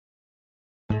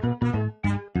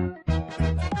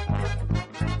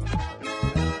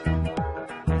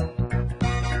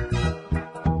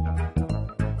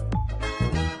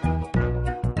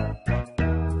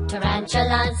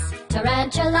Tarantulas,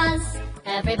 tarantulas,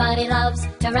 everybody loves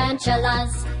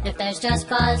tarantulas. If there's just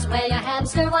fuzz where your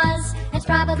hamster was, it's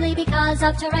probably because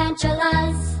of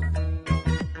tarantulas.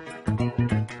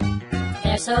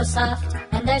 They're so soft,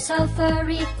 and they're so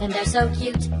furry, and they're so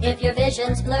cute. If your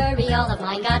vision's blurry, all of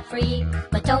mine got free.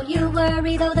 But don't you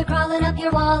worry, though they're crawling up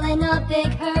your wall in a big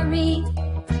hurry.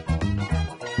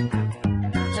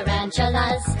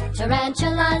 Tarantulas,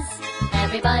 tarantulas,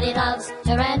 everybody loves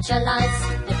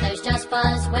tarantulas. If there's just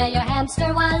fuzz where your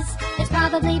hamster was, it's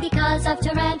probably because of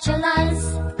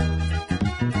tarantulas.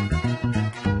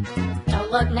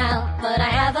 Don't look now, but I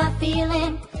have a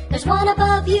feeling there's one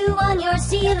above you on your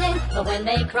ceiling. But when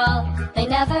they crawl, they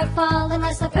never fall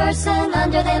unless the person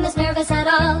under them is nervous at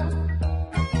all.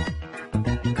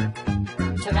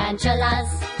 Tarantulas,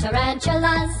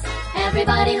 tarantulas,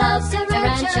 everybody loves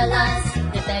tarantulas.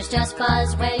 If there's just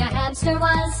fuzz where your hamster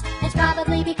was, it's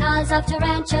probably because of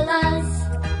tarantulas.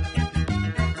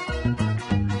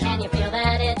 Can you feel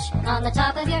that itch on the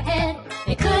top of your head?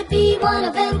 It could be one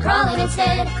of them crawling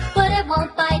instead, but it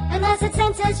won't bite unless it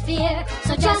senses fear.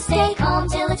 So just stay calm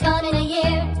till it's gone in a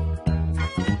year.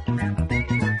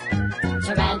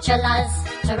 Tarantulas,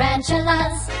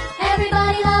 tarantulas,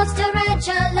 everybody loves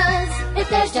tarantulas. If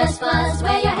there's just fuzz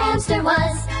where your hamster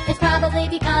was, it's probably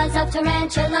because of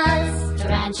tarantulas.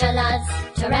 Tarantulas,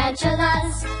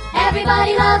 tarantulas,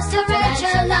 everybody loves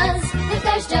tarantulas. If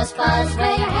there's just fuzz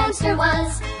where your hamster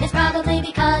was, it's probably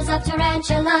because of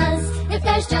tarantulas. If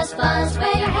there's just fuzz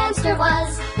where your hamster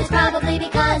was, it's probably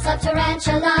because of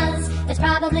tarantulas. It's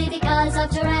probably because of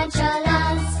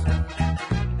tarantulas.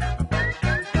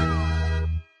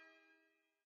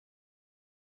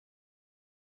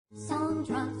 Song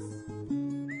drops.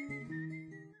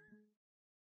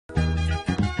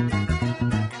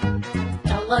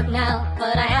 Don't look now,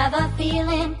 but I have a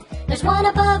feeling there's one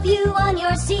above you on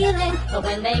your ceiling. But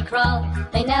when they crawl,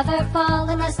 they never fall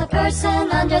unless the person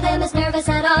under them is nervous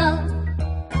at all.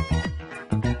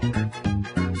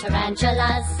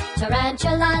 Tarantulas,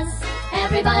 tarantulas,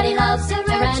 everybody loves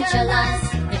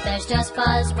tarantulas. If there's just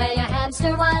fuzz where your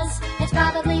hamster was, it's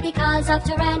probably because of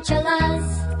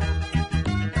tarantulas.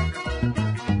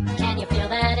 Can you feel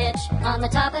that itch on the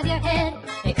top of your head?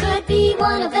 It could be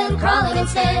one of them crawling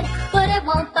instead, but it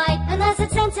won't bite unless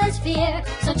it senses fear.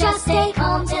 So just stay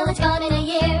calm till it's gone in a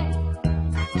year.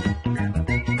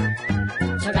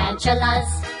 Tarantulas,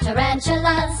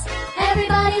 tarantulas,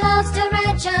 everybody loves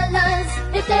tarantulas.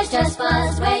 If there's just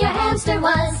fuzz where your hamster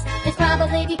was, it's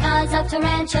probably because of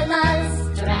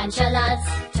tarantulas. Tarantulas,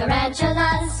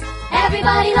 tarantulas,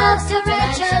 everybody loves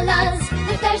tarantulas.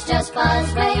 If there's just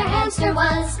fuzz where your hamster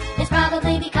was, it's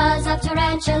probably because of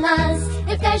tarantulas.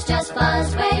 If there's just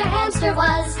fuzz where your hamster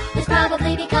was, it's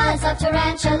probably because of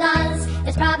tarantulas.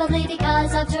 It's probably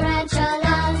because of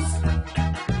tarantulas.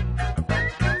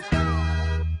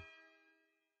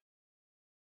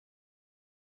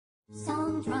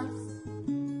 Song drops.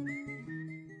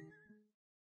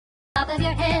 Top of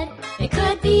your head, it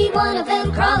could be one of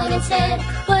them crawling instead,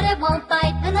 but it won't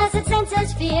bite unless it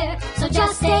senses fear. So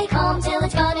just stay calm till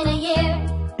it's gone in a year.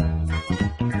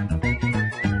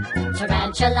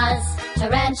 Tarantulas,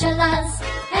 tarantulas,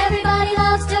 everybody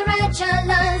loves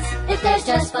tarantulas. If there's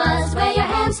just fuzz where your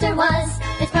hamster was,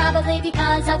 it's probably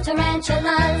because of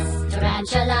tarantulas.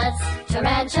 Tarantulas,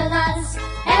 tarantulas,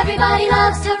 everybody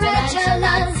loves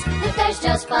tarantulas. If there's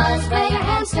just fuzz where your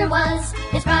hamster was,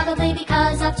 it's probably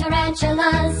because of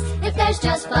tarantulas. If there's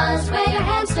just fuzz where your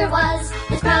hamster was,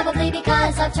 it's probably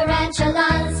because of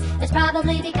tarantulas. It's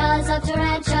probably because of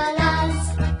tarantulas.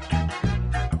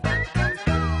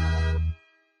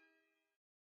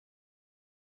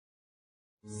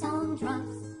 Song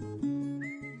drops.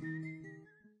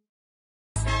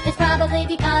 It's probably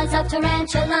because of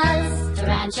tarantulas.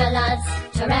 Tarantulas,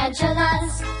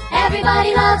 tarantulas,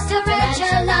 everybody loves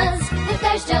tarantulas. If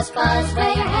there's just fuzz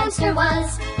where your hamster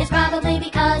was, it's probably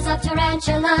because of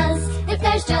tarantulas. If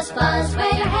there's just fuzz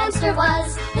where your hamster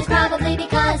was, it's probably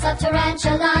because of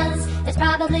tarantulas. It's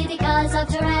probably because of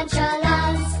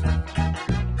tarantulas.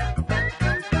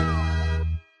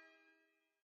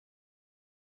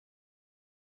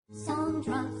 Song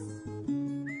drops.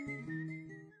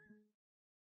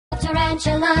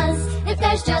 Tarantulas, if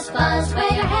there's just fuzz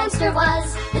where your hamster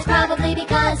was, it's probably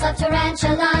because of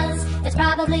tarantulas. It's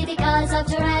probably because of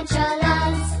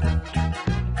tarantulas.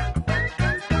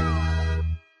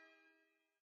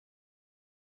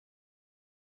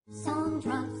 Song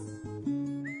drops.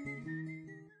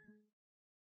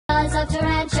 Because of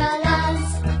tarantulas.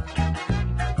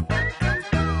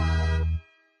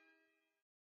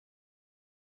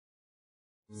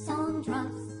 Song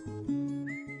drops.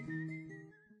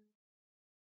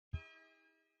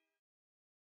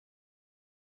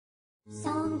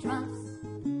 Song drops.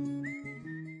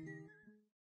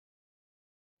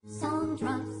 Song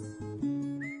drops.